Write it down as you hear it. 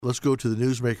Let's go to the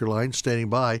newsmaker line, standing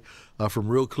by from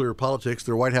Real Clear Politics,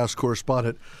 their White House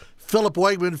correspondent, Philip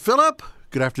Wegmann. Philip,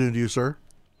 good afternoon to you, sir.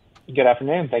 Good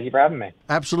afternoon. Thank you for having me.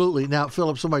 Absolutely. Now,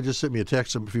 Philip, somebody just sent me a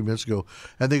text a few minutes ago,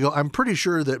 and they go, I'm pretty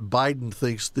sure that Biden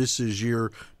thinks this is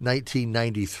year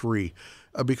 1993.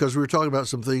 Because we were talking about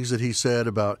some things that he said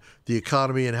about the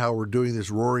economy and how we're doing this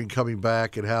roaring coming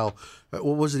back, and how,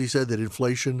 what was it he said, that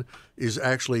inflation is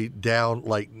actually down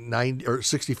like 90 or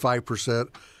 65%.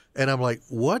 And I'm like,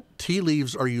 what tea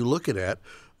leaves are you looking at?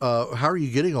 How are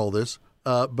you getting all this?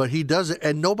 But he does it,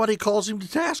 and nobody calls him to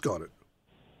task on it.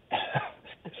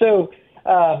 So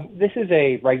this is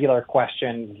a regular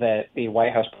question that the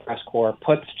White House press corps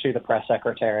puts to the press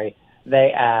secretary.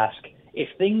 They ask, if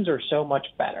things are so much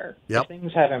better, if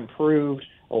things have improved,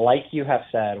 like you have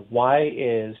said, why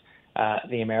is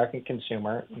the American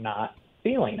consumer not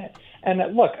feeling it?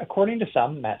 And look, according to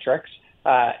some metrics,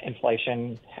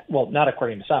 inflation, well, not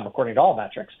according to some, according to all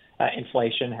metrics,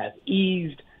 inflation has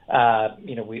eased.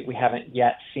 We haven't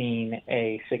yet seen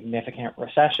a significant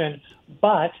recession,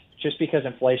 but just because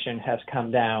inflation has come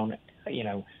down,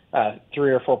 3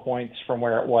 or 4 points from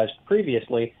where it was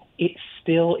previously, it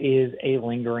still is a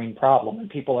lingering problem, and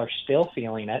people are still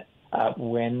feeling it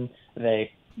when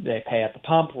they pay at the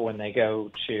pump, when they go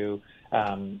to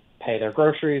pay their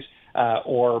groceries,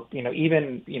 or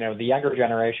even the younger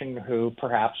generation who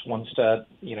perhaps wants to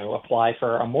apply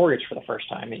for a mortgage for the first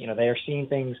time. They are seeing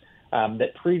things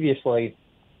that previously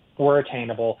were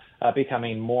attainable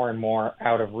becoming more and more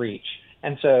out of reach.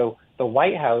 And so the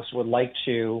White House would like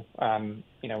to,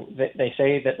 they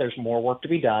say that there's more work to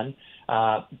be done,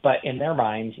 but in their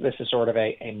minds, this is sort of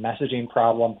a messaging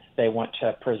problem. They want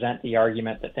to present the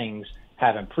argument that things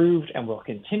have improved and will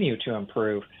continue to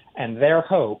improve. And their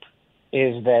hope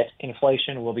is that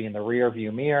inflation will be in the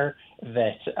rearview mirror,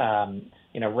 that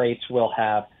rates will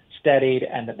have steadied,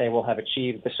 and that they will have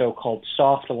achieved the so-called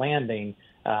soft landing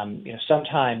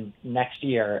sometime next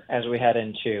year as we head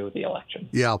into the election.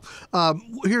 Yeah.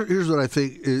 Here's what I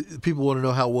think. People want to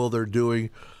know how well they're doing.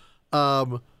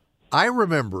 I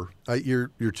remember,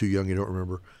 you're too young, you don't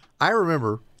remember. I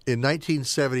remember in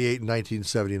 1978 and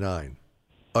 1979,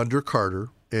 under Carter,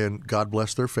 and God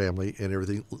bless their family and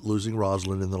everything, losing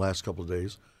Rosalind in the last couple of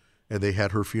days, and they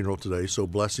had her funeral today, so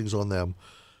blessings on them.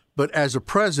 But as a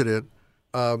president,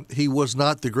 he was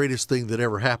not the greatest thing that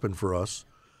ever happened for us.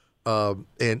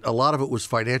 And a lot of it was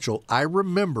financial. I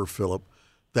remember, Philip,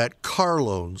 that car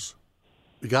loans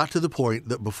got to the point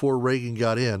that before Reagan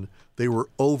got in, they were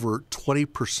over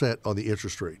 20% on the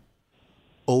interest rate.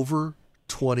 Over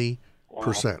 20%.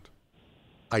 Wow.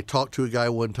 I talked to a guy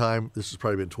one time, this has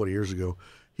probably been 20 years ago.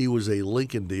 He was a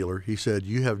Lincoln dealer. He said,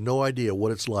 you have no idea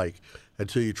what it's like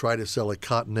until you try to sell a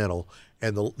Continental,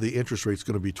 and the interest rate's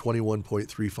going to be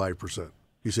 21.35%.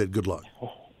 He said, good luck.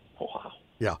 Wow.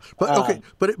 Yeah, but okay,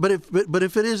 but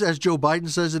if it is as Joe Biden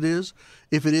says it is,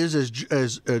 if it is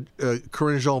as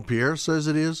Corinne Jean-Pierre says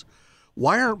it is,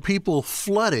 why aren't people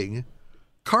flooding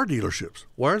car dealerships?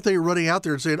 Why aren't they running out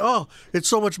there and saying, "Oh, it's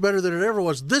so much better than it ever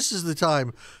was. This is the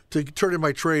time to turn in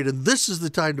my trade, and this is the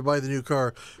time to buy the new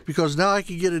car because now I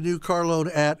can get a new car loan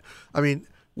at." I mean,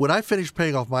 when I finished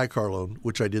paying off my car loan,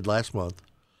 which I did last month,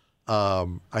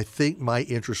 I think my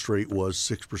interest rate was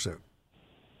 6%,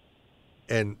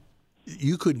 and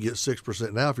you couldn't get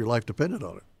 6% now if your life depended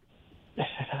on it.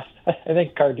 I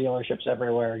think car dealerships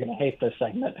everywhere are going to hate this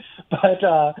segment. But,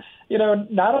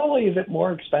 not only is it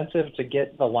more expensive to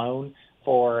get the loan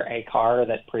for a car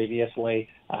that previously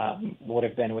would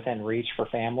have been within reach for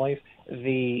families,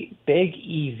 the big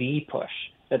EV push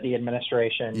that the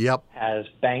administration has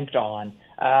banked on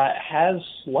has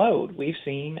slowed. We've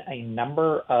seen a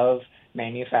number of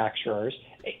manufacturers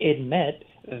admit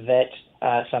that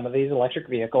some of these electric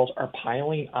vehicles are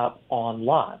piling up on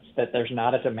lots, that there's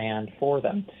not a demand for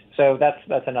them. So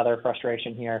that's another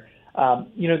frustration here.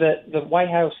 The White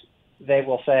House, they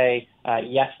will say,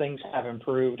 yes, things have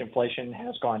improved. Inflation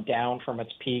has gone down from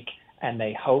its peak, and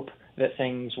they hope that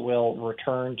things will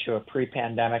return to a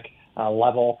pre-pandemic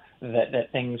level,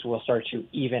 that things will start to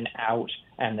even out,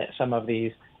 and that some of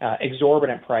these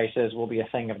exorbitant prices will be a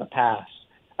thing of the past.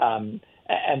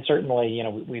 And certainly,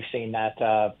 we've seen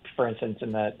that, for instance,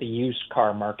 in the used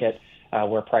car market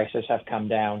where prices have come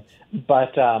down.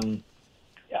 But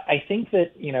I think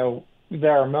that,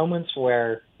 there are moments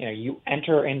where, you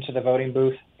enter into the voting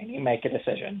booth and you make a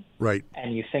decision. Right.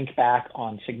 And you think back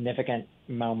on significant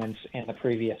moments in the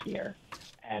previous year.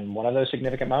 And one of those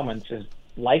significant moments is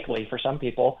likely for some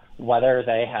people whether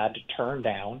they had to turn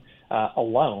down a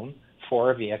loan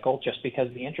for a vehicle just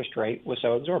because the interest rate was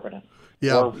so exorbitant.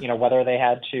 Yeah. Or, whether they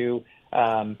had to,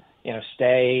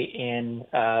 stay in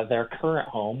their current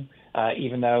home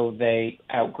even though they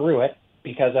outgrew it,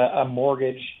 because a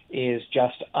mortgage is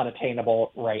just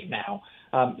unattainable right now.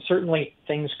 Certainly,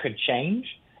 things could change,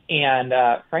 and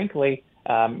frankly,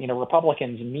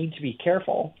 Republicans need to be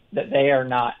careful that they are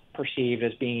not perceived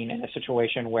as being in a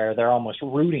situation where they're almost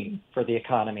rooting for the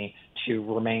economy to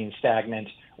remain stagnant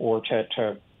or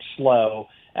to slow,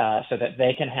 so that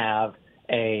they can have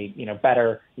a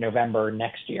better November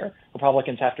next year.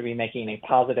 Republicans have to be making a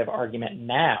positive argument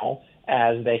now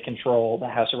as they control the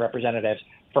House of Representatives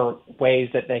for ways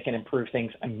that they can improve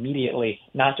things immediately,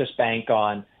 not just bank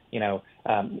on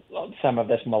some of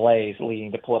this malaise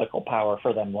leading to political power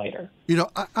for them later.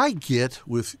 I get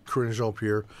with Corinne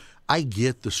Jean-Pierre, I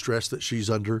get the stress that she's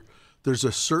under. There's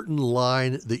a certain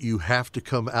line that you have to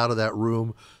come out of that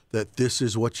room, that this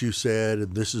is what you said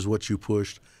and this is what you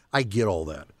pushed. I get all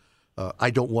that.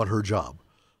 I don't want her job.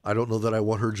 I don't know that I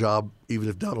want her job even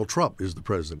if Donald Trump is the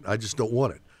president. I just don't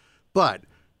want it. But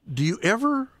do you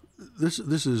ever, this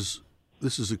is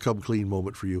a come clean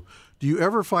moment for you, do you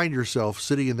ever find yourself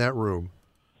sitting in that room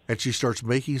and she starts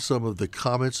making some of the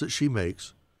comments that she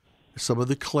makes, some of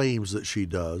the claims that she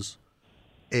does,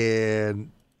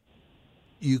 and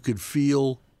you could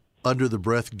feel under the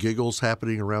breath giggles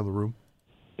happening around the room?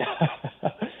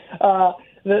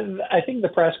 I think the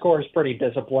press corps is pretty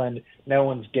disciplined. No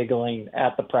one's giggling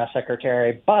at the press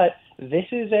secretary, but this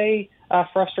is a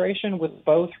frustration with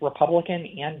both Republican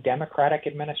and Democratic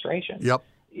administrations. Yep.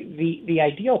 The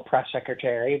ideal press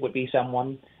secretary would be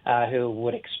someone who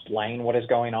would explain what is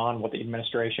going on, what the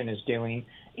administration is doing,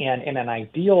 and in an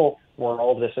ideal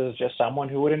world, this is just someone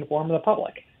who would inform the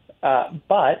public.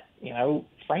 But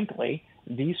frankly,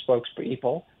 these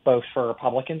spokespeople, both for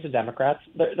Republicans and Democrats,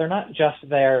 they're not just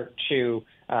there to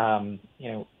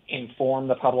inform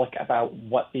the public about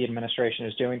what the administration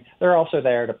is doing. They're also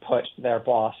there to put their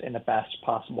boss in the best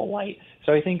possible light.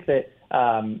 So I think that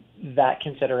that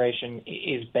consideration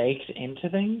is baked into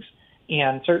things,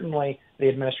 and certainly the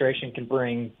administration can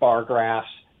bring bar graphs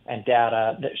and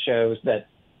data that shows that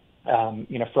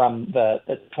from the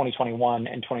 2021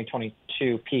 and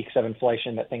 2022 peaks of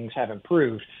inflation that things have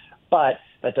improved. But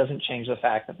that doesn't change the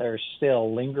fact that there's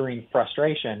still lingering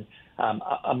frustration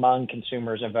among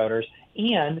consumers and voters,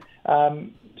 and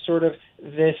sort of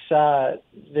this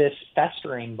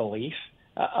festering belief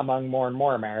among more and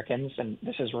more Americans, and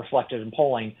this is reflected in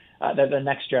polling, that the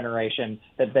next generation,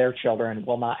 that their children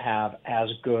will not have as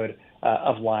good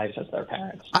of lives as their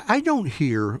parents. I don't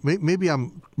hear, maybe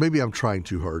I'm trying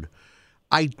too hard,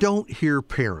 I don't hear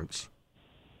parents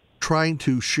trying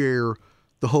to share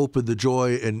the hope and the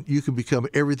joy, and you can become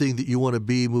everything that you want to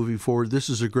be moving forward. This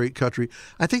is a great country.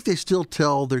 I think they still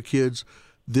tell their kids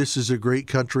this is a great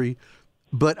country,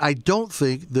 but I don't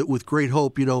think that with great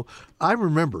hope, I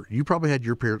remember, you probably had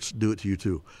your parents do it to you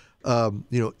too.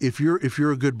 If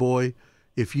you're a good boy,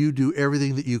 if you do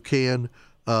everything that you can,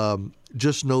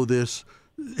 just know this.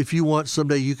 If you want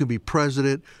someday you can be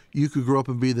president, you could grow up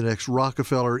and be the next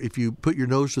Rockefeller. If you put your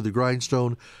nose to the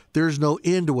grindstone, there's no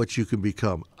end to what you can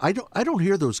become. I don't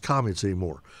hear those comments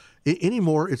anymore.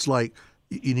 Anymore, it's like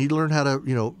you need to learn how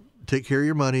to, take care of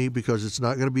your money because it's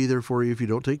not going to be there for you if you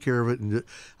don't take care of it. And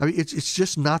it's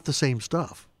just not the same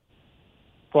stuff.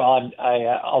 Well,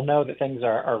 I'll know that things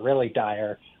are really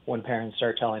dire when parents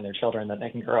start telling their children that they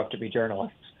can grow up to be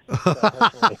journalists. So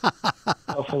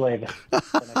hopefully the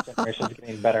next generation is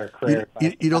getting better career.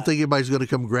 You don't think anybody's going to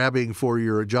come grabbing for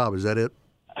your job? Is that it?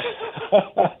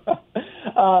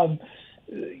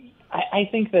 I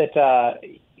think that,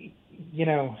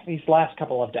 these last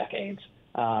couple of decades,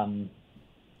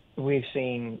 we've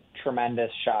seen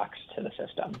tremendous shocks to the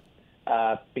system,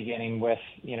 beginning with,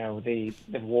 the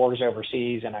wars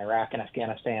overseas in Iraq and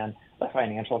Afghanistan, the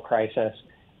financial crisis,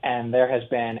 and there has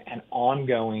been an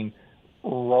ongoing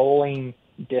rolling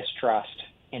distrust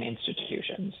in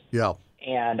institutions. Yeah.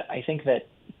 And I think that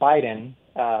Biden,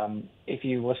 if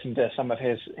you listen to some of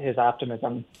his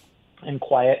optimism and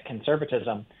quiet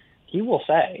conservatism, he will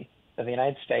say that the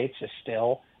United States is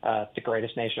still the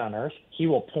greatest nation on earth. He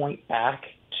will point back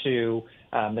to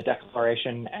the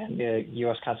Declaration and the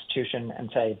U.S. Constitution and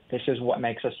say, this is what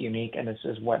makes us unique and this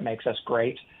is what makes us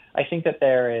great. I think that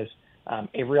there is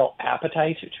a real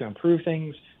appetite to improve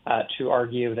things, to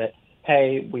argue that,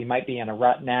 hey, we might be in a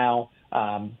rut now,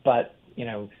 but,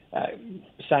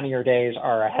 sunnier days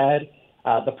are ahead.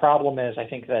 The problem is, I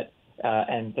think that,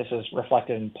 and this is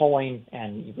reflected in polling,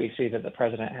 and we see that the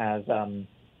president has,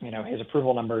 his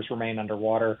approval numbers remain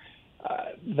underwater.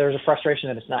 There's a frustration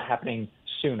that it's not happening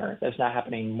sooner, that it's not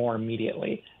happening more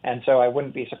immediately. And so I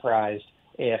wouldn't be surprised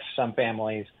if some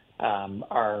families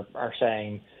are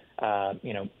saying,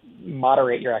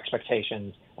 moderate your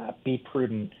expectations be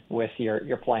prudent with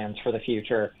your plans for the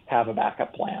future. Have a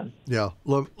backup plan. Yeah.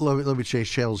 Let me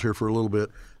change channels here for a little bit.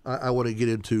 I want to get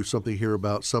into something here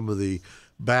about some of the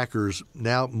backers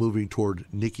now moving toward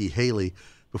Nikki Haley.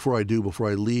 Before I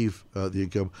leave the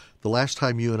income, the last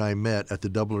time you and I met at the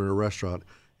Dubliner restaurant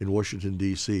in Washington,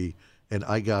 D.C., and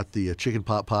I got the chicken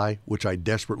pot pie, which I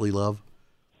desperately love,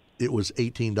 it was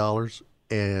 $18,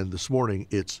 and this morning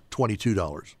it's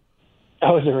 $22.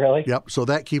 Oh, is it really? Yep. So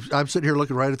that keeps. I'm sitting here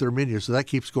looking right at their menu, so that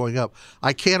keeps going up.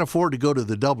 I can't afford to go to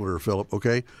the Dubliner, Philip.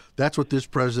 Okay, that's what this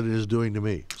president is doing to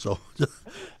me. So,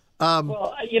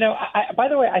 well, by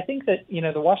the way, I think that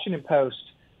the Washington Post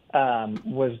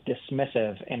was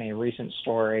dismissive in a recent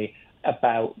story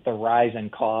about the rise in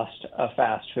cost of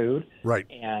fast food. Right.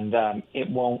 And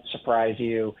it won't surprise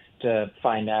you to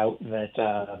find out that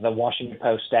the Washington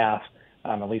Post staff,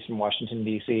 at least in Washington,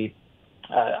 D.C.,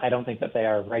 I don't think that they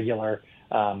are regular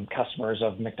customers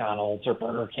of McDonald's or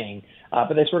Burger King,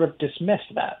 but they sort of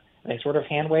dismissed that. They sort of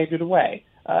hand-waved it away.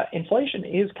 Inflation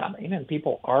is coming, and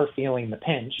people are feeling the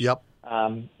pinch. Yep.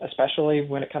 Especially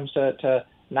when it comes to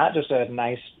not just a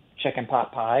nice chicken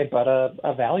pot pie, but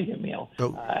a value meal.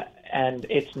 Oh. And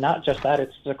it's not just that;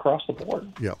 it's across the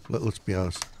board. Yeah, let's be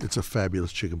honest. It's a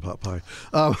fabulous chicken pot pie.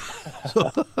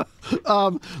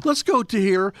 Let's go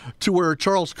to where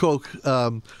Charles Koch,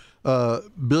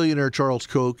 billionaire Charles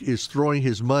Koch, is throwing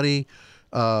his money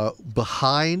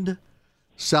behind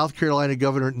South Carolina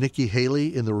Governor Nikki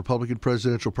Haley in the Republican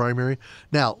presidential primary.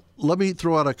 Now, let me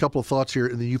throw out a couple of thoughts here,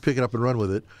 and then you pick it up and run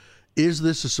with it. Is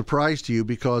this a surprise to you?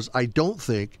 Because I don't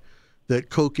think that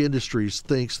Koch Industries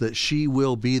thinks that she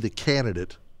will be the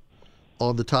candidate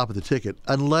on the top of the ticket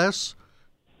unless,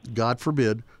 God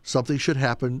forbid, something should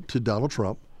happen to Donald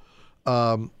Trump,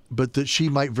 but that she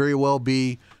might very well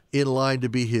be in line to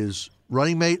be his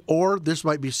running mate, or this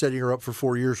might be setting her up for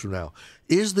 4 years from now.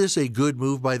 Is this a good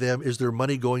move by them? Is their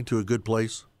money going to a good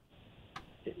place?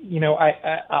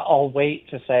 I'll wait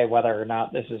to say whether or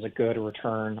not this is a good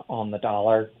return on the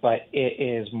dollar, but it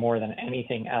is more than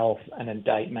anything else an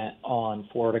indictment on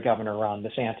Florida Governor Ron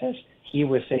DeSantis. He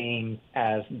was seen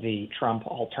as the Trump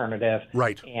alternative.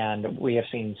 Right. And we have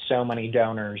seen so many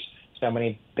donors, so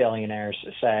many billionaires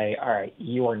say, all right,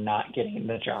 you are not getting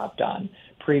the job done.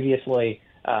 Previously,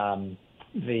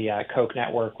 the Koch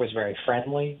network was very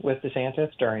friendly with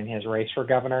DeSantis during his race for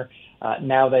governor.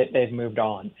 Now that they've moved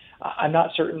on. I'm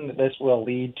not certain that this will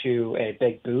lead to a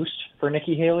big boost for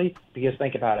Nikki Haley, because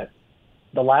think about it.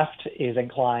 The left is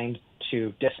inclined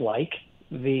to dislike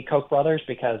the Koch brothers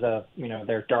because of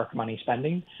their dark money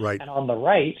spending. Right. And on the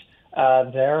right,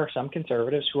 there are some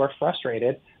conservatives who are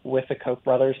frustrated with the Koch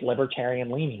brothers' libertarian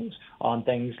leanings on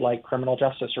things like criminal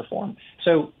justice reform.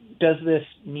 So does this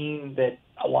mean that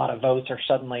a lot of votes are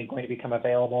suddenly going to become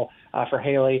available for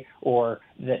Haley, or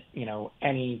that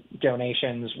any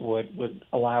donations would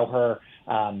allow her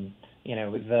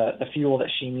the fuel that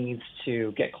she needs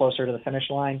to get closer to the finish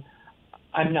line?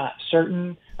 I'm not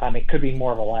certain. It could be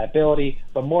more of a liability,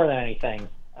 but more than anything,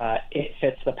 it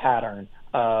fits the pattern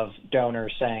of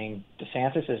donors saying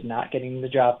DeSantis is not getting the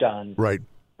job done. Right.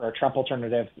 For a Trump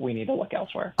alternative, we need to look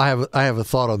elsewhere. I have a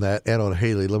thought on that and on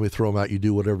Haley. Let me throw them out. You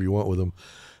do whatever you want with them.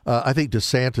 I think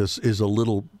DeSantis is a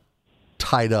little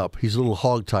tied up. He's a little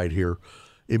hogtied here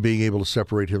in being able to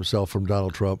separate himself from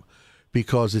Donald Trump,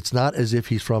 because it's not as if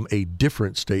he's from a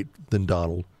different state than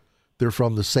Donald. They're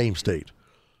from the same state.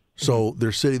 So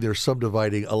they're sitting there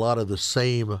subdividing a lot of the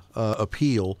same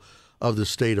appeal of the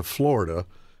state of Florida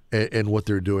and what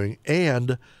they're doing.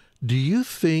 And do you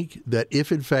think that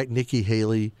if, in fact, Nikki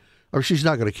Haley, or she's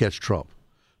not going to catch Trump,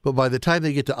 but by the time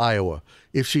they get to Iowa,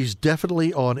 if she's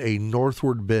definitely on a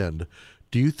northward bend,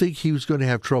 do you think he was going to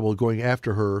have trouble going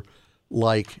after her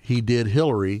like he did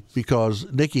Hillary,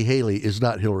 because Nikki Haley is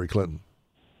not Hillary Clinton?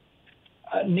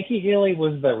 Nikki Haley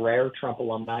was the rare Trump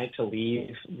alumni to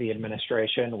leave the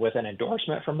administration with an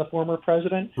endorsement from the former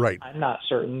president. Right. I'm not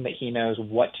certain that he knows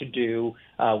what to do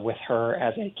with her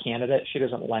as a candidate. She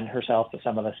doesn't lend herself to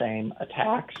some of the same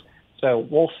attacks. So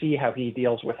we'll see how he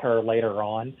deals with her later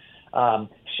on.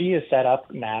 She is set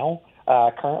up now,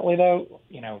 currently, though,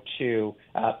 to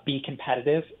be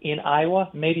competitive in Iowa,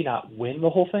 maybe not win the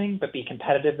whole thing, but be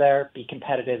competitive there, be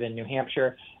competitive in New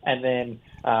Hampshire, and then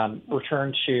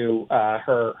return to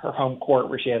her home court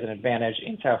where she has an advantage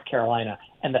in South Carolina.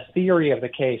 And the theory of the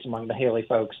case among the Haley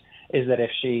folks is that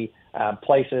if she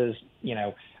places,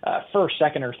 first,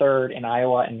 second, or third in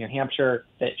Iowa and New Hampshire,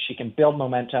 that she can build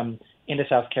momentum into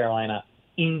South Carolina,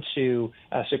 into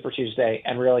Super Tuesday,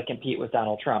 and really compete with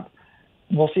Donald Trump.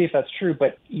 We'll see if that's true,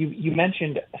 but you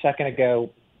mentioned a second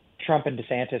ago Trump and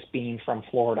DeSantis being from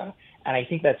Florida, and I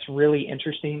think that's really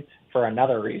interesting for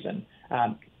another reason.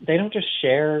 they don't just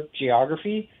share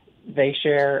geography, they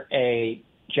share a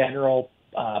general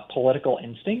political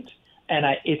instinct. And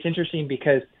it's interesting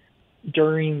because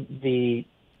during the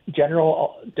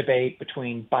general debate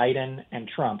between Biden and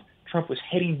Trump was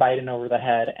hitting Biden over the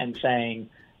head and saying,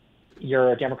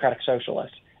 "You're a democratic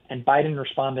socialist." And Biden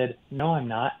responded, "No, I'm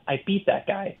not. I beat that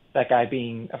guy." That guy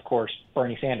being, of course,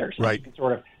 Bernie Sanders. Right. You can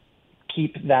sort of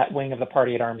keep that wing of the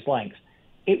party at arm's length.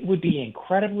 It would be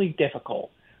incredibly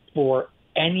difficult for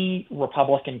any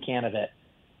Republican candidate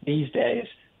these days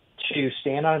to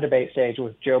stand on a debate stage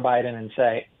with Joe Biden and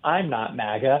say, "I'm not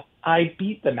MAGA. I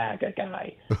beat the MAGA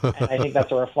guy." And I think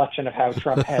that's a reflection of how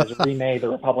Trump has remade the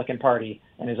Republican Party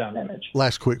in his own image.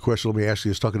 Last quick question let me ask you.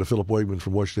 I was talking to Philip Wegmann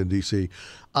from Washington, D.C.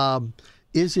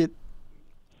 Is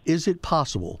it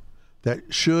possible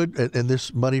that should, and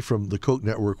this money from the Koch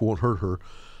network won't hurt her,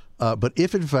 but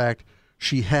if in fact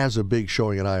she has a big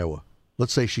showing in Iowa,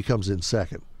 let's say she comes in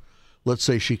second, let's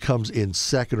say she comes in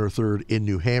second or third in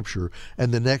New Hampshire,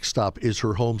 and the next stop is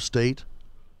her home state,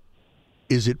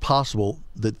 is it possible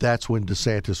that that's when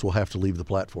DeSantis will have to leave the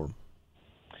platform?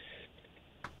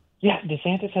 Yeah,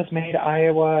 DeSantis has made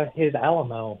Iowa his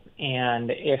Alamo,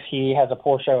 and if he has a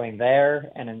poor showing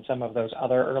there and in some of those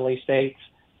other early states,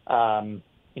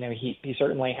 he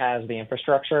certainly has the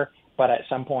infrastructure. But at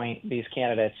some point, these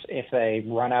candidates, if they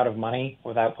run out of money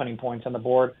without putting points on the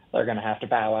board, they're going to have to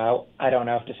bow out. I don't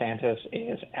know if DeSantis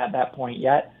is at that point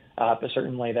yet, but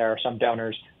certainly there are some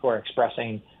donors who are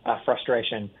expressing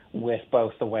frustration with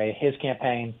both the way his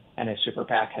campaign and his super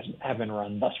PAC have been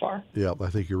run thus far. Yeah, I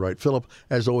think you're right. Philip,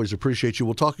 as always, appreciate you.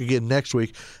 We'll talk again next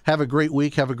week. Have a great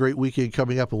week. Have a great weekend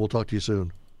coming up, and we'll talk to you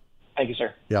soon. Thank you,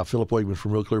 sir. Yeah, Philip Wegmann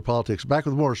from Real Clear Politics. Back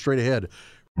with more straight ahead.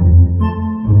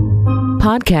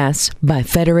 Podcasts by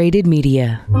Federated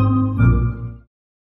Media.